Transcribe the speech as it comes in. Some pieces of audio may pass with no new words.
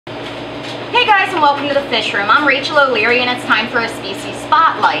guys, and welcome to the Fish Room. I'm Rachel O'Leary and it's time for a species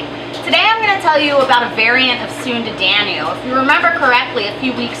spotlight. Today I'm going to tell you about a variant of Sundadanio. If you remember correctly, a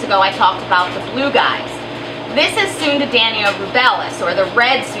few weeks ago I talked about the blue guys. This is Sundadanio rubellus, or the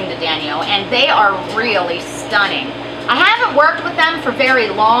red Sundadanio, and they are really stunning. I haven't worked with them for very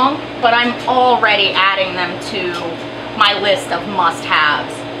long, but I'm already adding them to my list of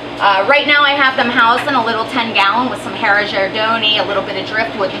must-haves. Right now I have them housed in a little 10-gallon with some Herigerdoni, a little bit of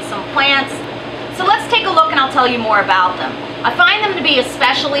driftwood, and some plants. So let's take a look and I'll tell you more about them. I find them to be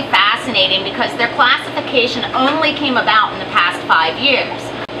especially fascinating because their classification only came about in the past 5 years.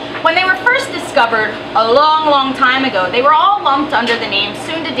 When they were first discovered a long time ago, they were all lumped under the name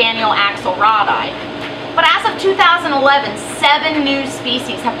Sundadanio axelrodi. But as of 2011, 7 new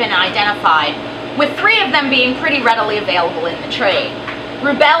species have been identified, with 3 of them being pretty readily available in the trade.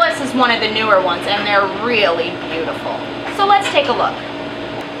 Rubellus is one of the newer ones, and they're really beautiful. So let's take a look.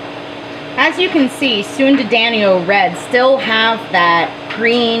 As you can see, Sundadanio Red still have that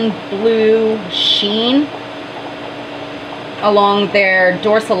green-blue sheen along their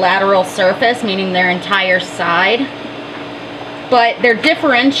dorsolateral surface, meaning their entire side. But they're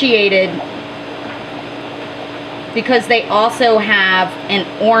differentiated because they also have an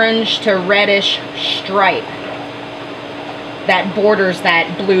orange to reddish stripe that borders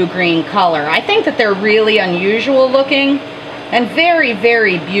that blue-green color. I think that they're really unusual looking and very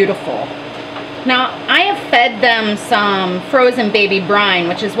beautiful. Now, I have fed them some frozen baby brine,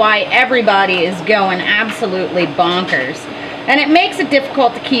 which is why everybody is going absolutely bonkers. And it makes it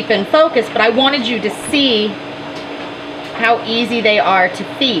difficult to keep in focus, but I wanted you to see how easy they are to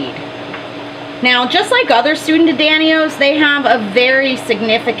feed. Now, just like other Sundadanios, they have a very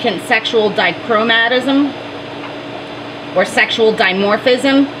significant sexual dichromatism, or sexual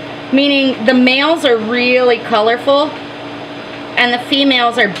dimorphism, meaning the males are really colorful and the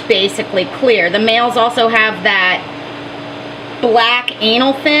females are basically clear. The males also have that black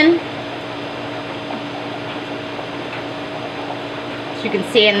anal fin, as you can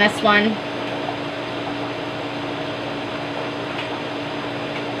see in this one.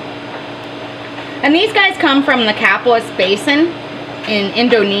 And these guys come from the Kapuas Basin in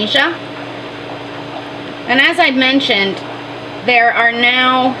Indonesia. And as I mentioned, there are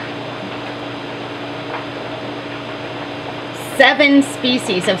now 7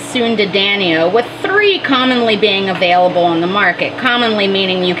 species of Sundadanio, with 3 commonly being available on the market. Commonly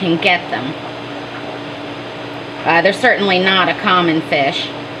meaning you can get them. They're certainly not a common fish.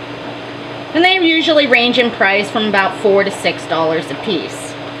 And they usually range in price from about $4 to $6 a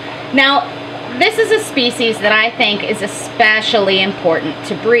piece. Now, this is a species that I think is especially important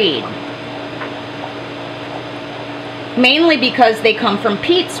to breed. Mainly because they come from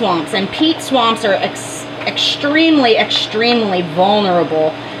peat swamps, and peat swamps are extremely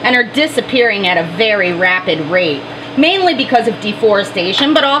vulnerable and are disappearing at a very rapid rate, mainly because of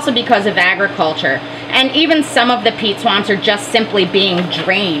deforestation, but also because of agriculture. And even some of the peat swamps are just simply being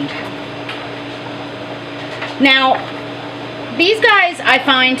drained. Now, these guys I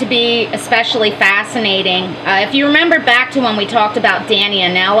find to be especially fascinating. If you remember back to when we talked about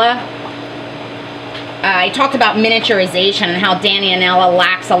Danianella, I talked about miniaturization and how Danianella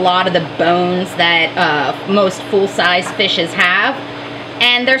lacks a lot of the bones that most full-size fishes have.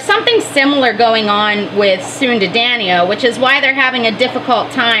 And there's something similar going on with Sundadanio, which is why they're having a difficult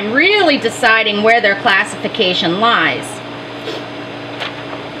time really deciding where their classification lies.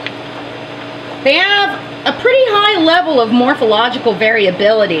 They have a pretty high level of morphological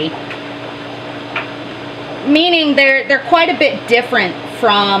variability, meaning they're quite a bit different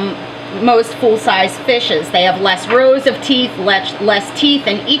from most full-size fishes. They have less rows of teeth, less teeth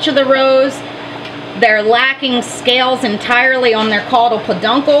in each of the rows. They're lacking scales entirely on their caudal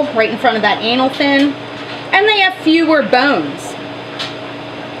peduncle, right in front of that anal fin, and they have fewer bones.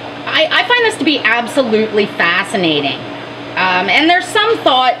 I find this to be absolutely fascinating. And there's some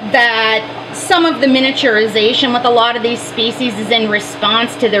thought that some of the miniaturization with a lot of these species is in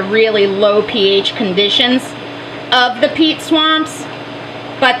response to the really low pH conditions of the peat swamps.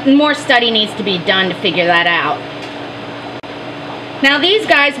 But more study needs to be done to figure that out. Now, these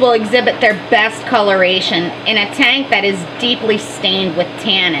guys will exhibit their best coloration in a tank that is deeply stained with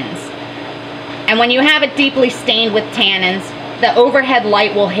tannins. And when you have it deeply stained with tannins, the overhead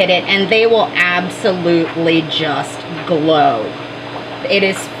light will hit it and they will absolutely just glow. It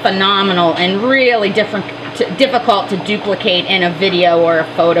is phenomenal and really difficult to duplicate in a video or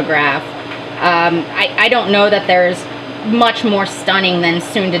a photograph. I don't know that there's much more stunning than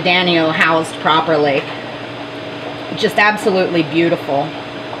Sundadanio housed properly. Just absolutely beautiful.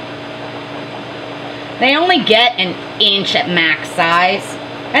 They only get an inch at max size,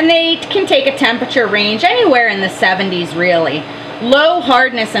 And they can take a temperature range anywhere in the 70s really. Low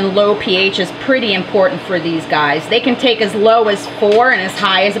hardness and low pH is pretty important for these guys. They can take as low as 4 and as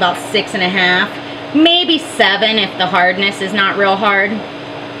high as about 6.5, maybe 7 if the hardness is not real hard.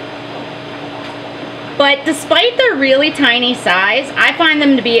 But despite their really tiny size, I find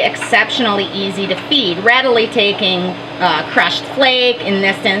them to be exceptionally easy to feed, readily taking crushed flake, in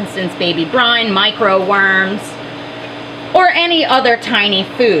this instance baby brine, micro worms, or any other tiny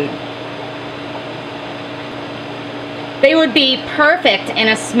food. They would be perfect in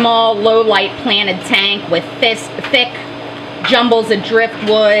a small, low-light planted tank with thick jumbles of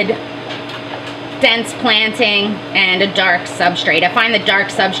driftwood, dense planting, and a dark substrate. I find the dark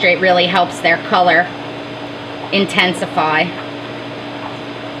substrate really helps their color intensify.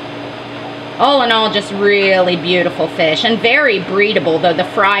 All in all, just really beautiful fish, and very breedable, though the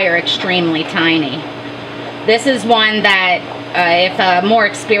fry are extremely tiny. This is one that if a more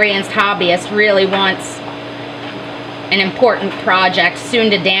experienced hobbyist really wants an important project,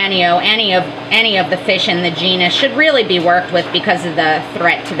 Sundadanio, any of the fish in the genus should really be worked with because of the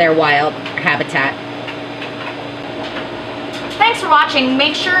threat to their wild habitat. Thanks for watching.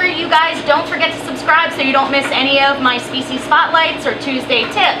 Make sure you guys don't forget to subscribe so you don't miss any of my species spotlights or Tuesday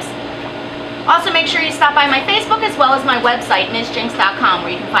tips. Also, make sure you stop by my Facebook as well as my website, MsJinx.com,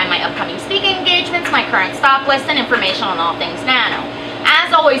 where you can find my upcoming speaking engagements, my current stock list, and information on all things nano.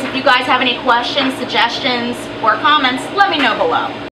 As always, if you guys have any questions, suggestions, or comments, let me know below.